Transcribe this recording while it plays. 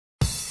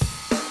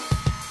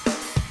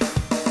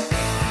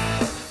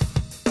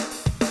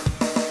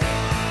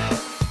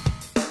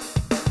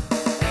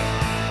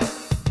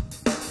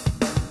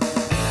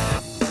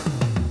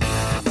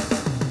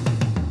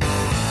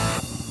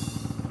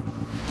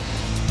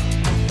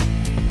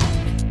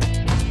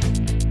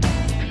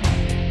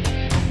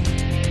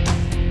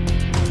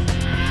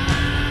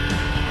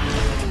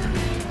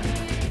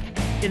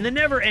In the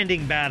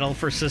never-ending battle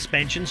for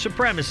suspension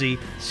supremacy,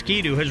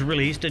 Ski-Doo has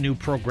released a new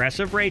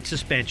progressive rate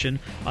suspension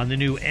on the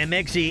new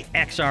MXZ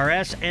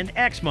XRS and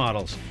X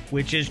models,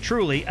 which is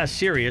truly a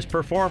serious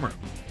performer.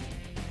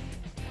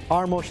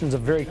 rMotion is a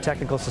very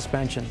technical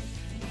suspension,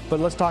 but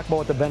let's talk about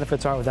what the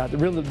benefits are with that.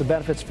 Really, the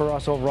benefits for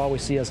us overall we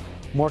see as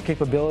more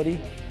capability,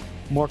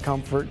 more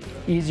comfort,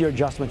 easier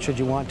adjustment should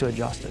you want to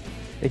adjust it.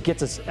 It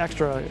gets us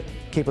extra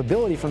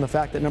capability from the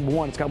fact that, number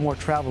one, it's got more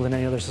travel than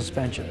any other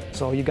suspension.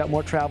 So you've got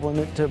more travel in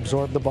it to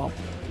absorb the bump.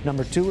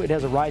 Number two, it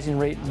has a rising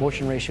rate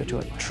motion ratio to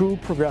it. True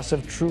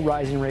progressive, true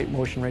rising rate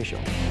motion ratio.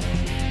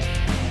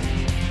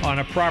 On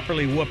a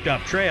properly whooped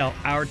up trail,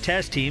 our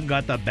test team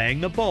got the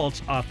bang the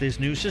bolts off this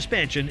new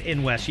suspension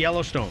in West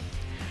Yellowstone.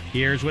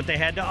 Here's what they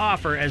had to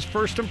offer as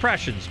first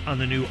impressions on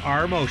the new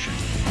rMotion.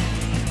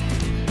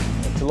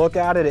 To look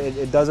at it,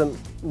 it doesn't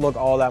look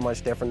all that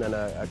much different than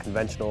a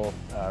conventional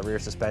rear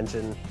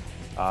suspension.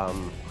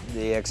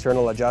 The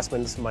external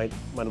adjustments might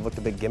have looked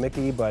a bit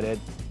gimmicky, but it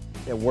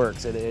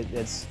works.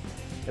 It's,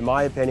 in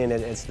my opinion,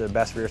 it's the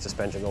best rear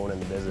suspension going in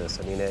the business.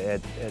 I mean,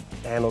 it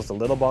handles the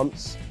little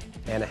bumps,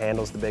 and it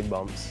handles the big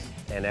bumps,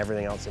 and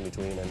everything else in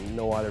between, and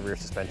no other rear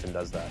suspension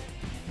does that.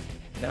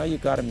 Now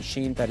you've got a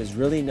machine that is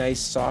really nice,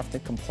 soft,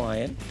 and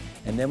compliant,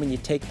 and then when you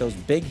take those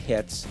big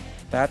hits,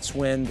 that's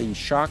when the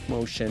shock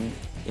motion,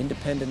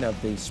 independent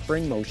of the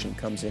spring motion,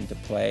 comes into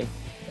play.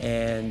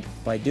 And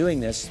by doing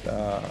this,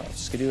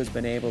 Ski-Doo has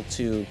been able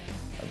to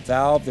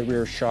valve the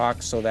rear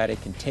shock so that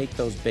it can take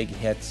those big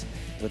hits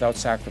without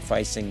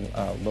sacrificing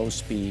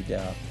low-speed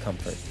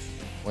comfort.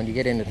 When you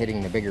get into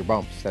hitting the bigger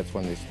bumps, that's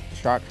when the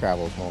shock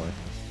travels more,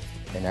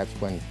 and that's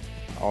when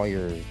all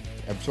your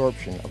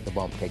absorption of the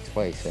bump takes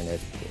place, and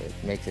it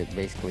makes it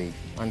basically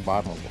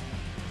unbottomable.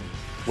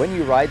 When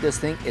you ride this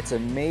thing, it's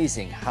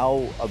amazing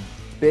how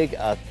big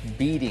a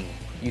beating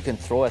you can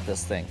throw at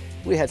this thing.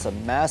 We had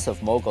some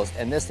massive moguls,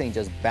 and this thing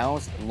just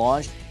bounced,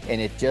 launched,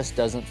 and it just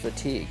doesn't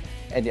fatigue.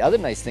 And the other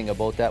nice thing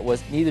about that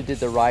was neither did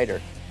the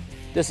rider.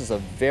 This is a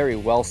very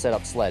well set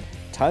up sled.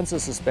 Tons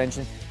of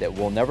suspension that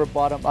will never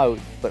bottom out,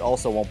 but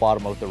also won't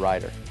bottom out the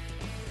rider.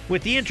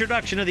 With the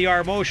introduction of the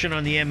rMotion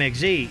on the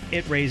MXZ,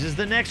 it raises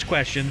the next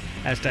question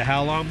as to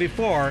how long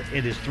before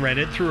it is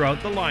threaded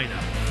throughout the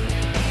lineup.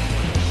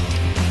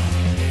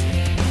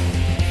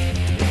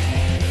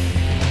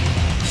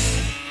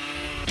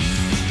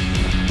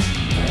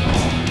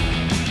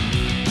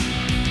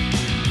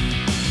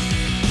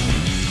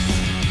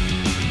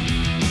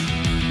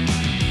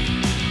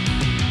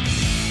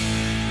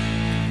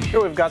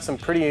 Here we've got some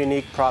pretty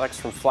unique products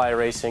from Fly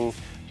Racing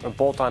for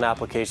bolt-on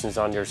applications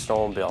on your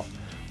snowmobile.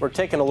 We're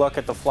taking a look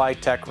at the Fly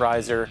Tech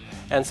Riser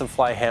and some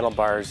Fly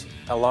Handlebars,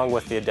 along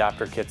with the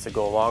adapter kits that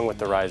go along with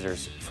the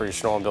risers for your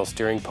snowmobile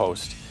steering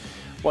post.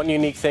 One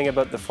unique thing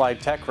about the Fly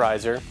Tech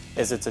Riser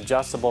is it's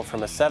adjustable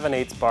from a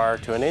 7/8 bar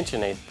to an 1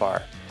 1/8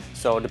 bar.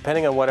 So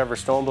depending on whatever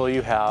snowmobile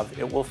you have,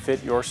 it will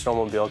fit your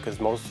snowmobile,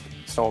 because most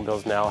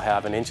snowmobiles now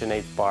have an 1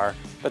 1/8 bar,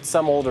 but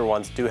some older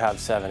ones do have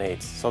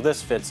 7/8. So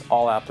this fits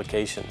all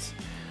applications.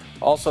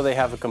 Also, they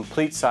have a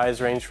complete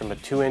size range from a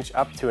 2-inch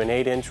up to an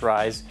 8-inch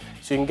rise,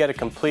 so you can get a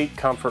complete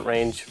comfort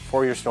range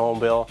for your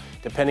snowmobile,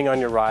 depending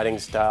on your riding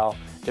style,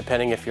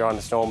 depending if you're on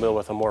the snowmobile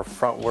with a more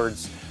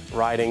frontwards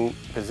riding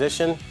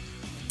position.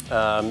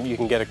 You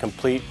can get a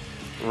complete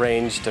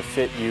range to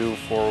fit you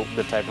for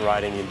the type of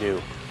riding you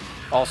do.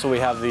 Also, we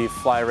have the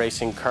Fly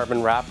Racing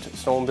carbon wrapped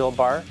snowmobile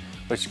bar,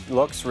 which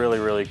looks really,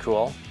 really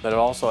cool, but it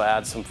also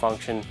adds some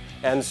function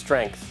and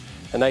strength.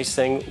 The nice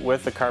thing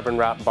with the carbon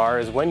wrap bar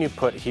is when you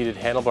put heated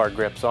handlebar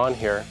grips on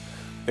here,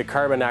 the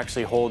carbon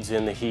actually holds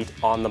in the heat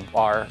on the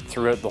bar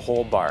throughout the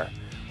whole bar.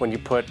 When you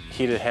put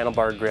heated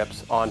handlebar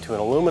grips onto an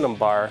aluminum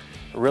bar,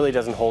 it really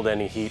doesn't hold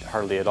any heat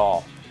hardly at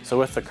all. So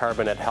with the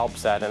carbon, it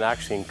helps that and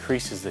actually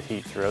increases the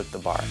heat throughout the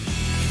bar.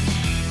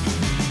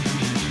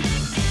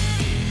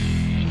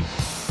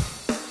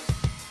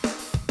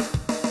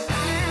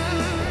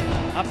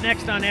 Up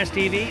next on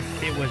STV,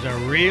 it was a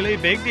really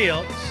big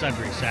deal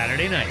Sundry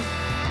Saturday night.